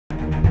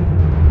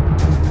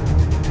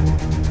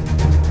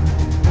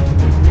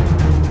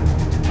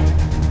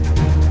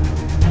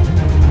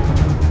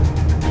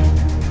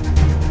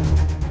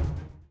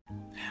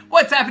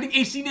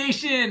morning, AC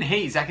Nation!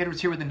 Hey, Zach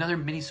Edwards here with another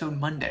Minisode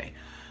Monday.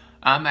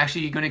 I'm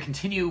actually going to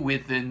continue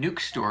with the nuke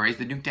stories,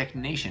 the nuke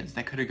detonations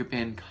that could have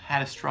been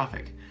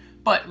catastrophic.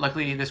 But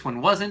luckily this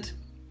one wasn't,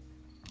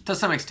 to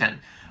some extent.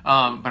 But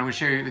I'm going to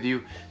share it with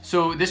you.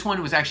 So this one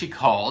was actually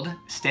called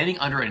Standing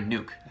Under a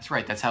Nuke. That's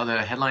right, that's how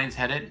the headlines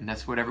had it, and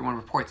that's what everyone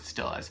reports it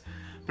still as.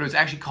 But it was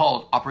actually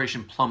called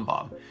Operation Plumb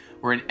Bob,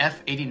 where an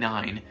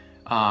F-89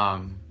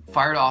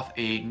 fired off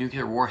a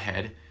nuclear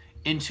warhead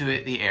into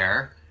the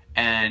air,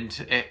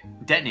 and it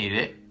detonated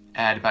it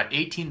at about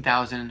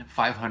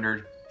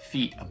 18,500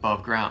 feet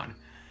above ground.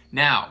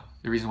 Now,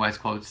 the reason why it's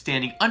called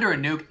Standing Under a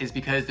Nuke is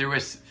because there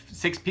was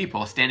 6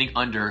 people standing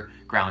under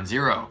ground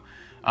zero.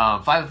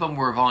 5 of them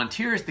were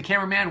volunteers, the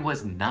cameraman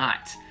was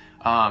not.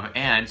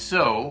 And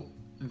so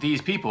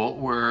these people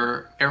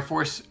were Air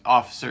Force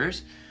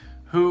officers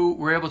who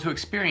were able to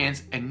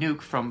experience a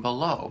nuke from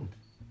below.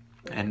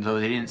 And though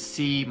they didn't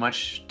see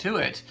much to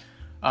it,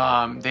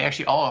 they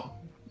actually all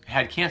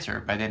had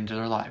cancer by the end of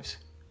their lives.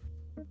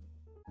 7, 6,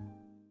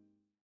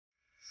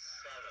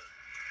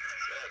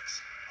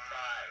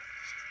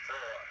 5, 4,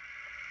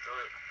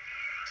 3,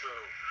 2.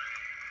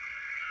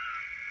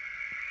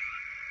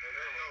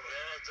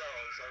 There it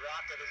goes. The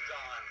rocket is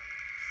gone.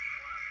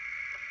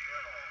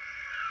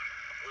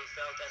 We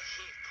felt a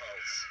heat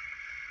pulse,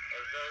 a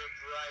very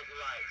bright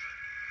light.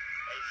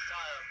 A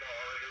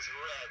fireball, it is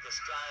red, the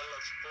sky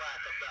looks black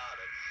about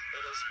it.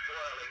 It is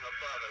boiling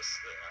above us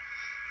there.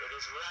 It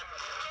is red,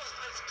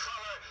 its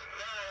color,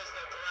 there is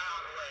the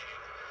ground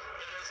wave.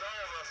 It is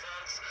over,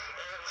 folks.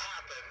 It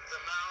happened.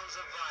 The mounds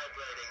are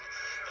vibrating.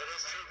 It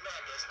is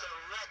tremendous,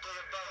 directly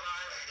above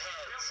our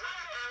heads. It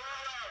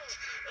went!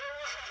 It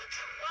went!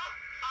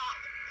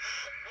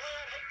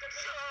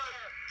 Good.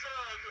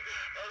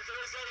 As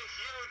there's a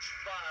huge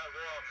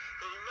fireball,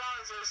 the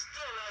mounds are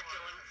still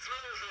echoing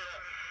through here.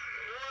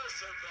 Worse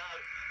than that,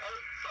 a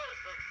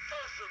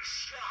perfect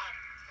shot.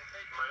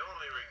 My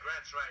only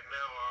regrets right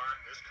now are,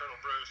 this Colonel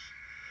Bruce,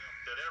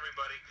 that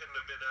everybody couldn't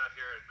have been out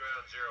here at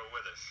ground zero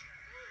with us.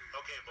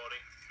 Okay,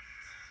 Bodie.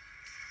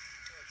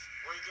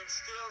 We can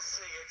still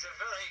see it's a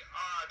very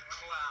odd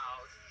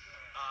cloud.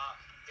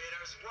 It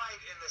is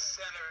white in the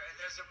center, and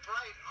there's a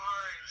bright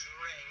orange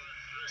ring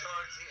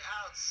towards the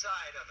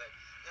outside of it.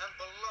 Then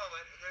below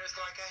it, there's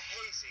like a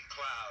hazy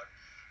cloud.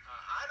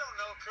 I don't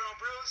know, Colonel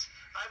Bruce.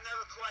 I've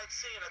never quite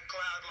seen a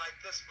cloud like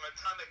this from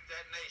atomic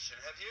detonation.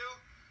 Have you?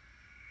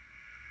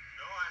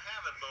 No, I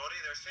haven't,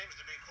 Bodie. There seems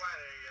to be quite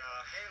a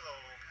halo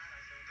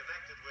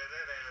connected with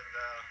it, and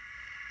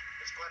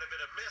it's quite a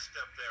bit of mist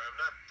up there. I'm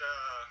not,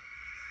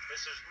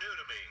 this is new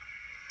to me.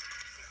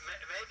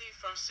 Maybe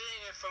from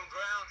seeing it from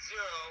ground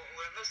zero,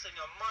 we're missing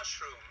a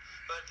mushroom,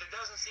 but there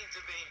doesn't seem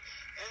to be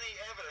any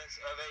evidence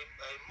of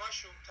a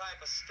mushroom type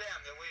of stem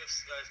that we have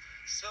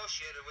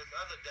associated with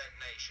other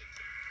detonations.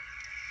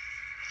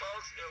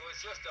 Folks, it was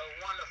just a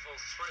wonderful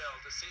thrill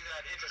to see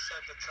that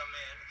interceptor come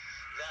in,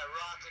 that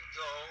rocket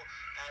go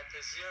at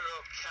the zero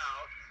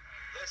count.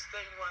 This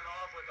thing went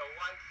off with a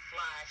white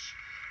flash.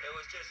 It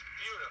was just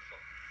beautiful.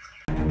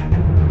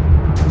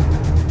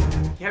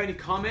 If you have any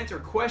comments or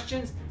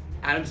questions,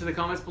 add them to the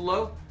comments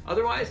below.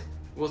 Otherwise,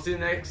 we'll see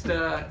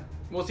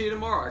you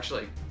tomorrow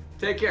actually.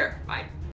 Take care. Bye.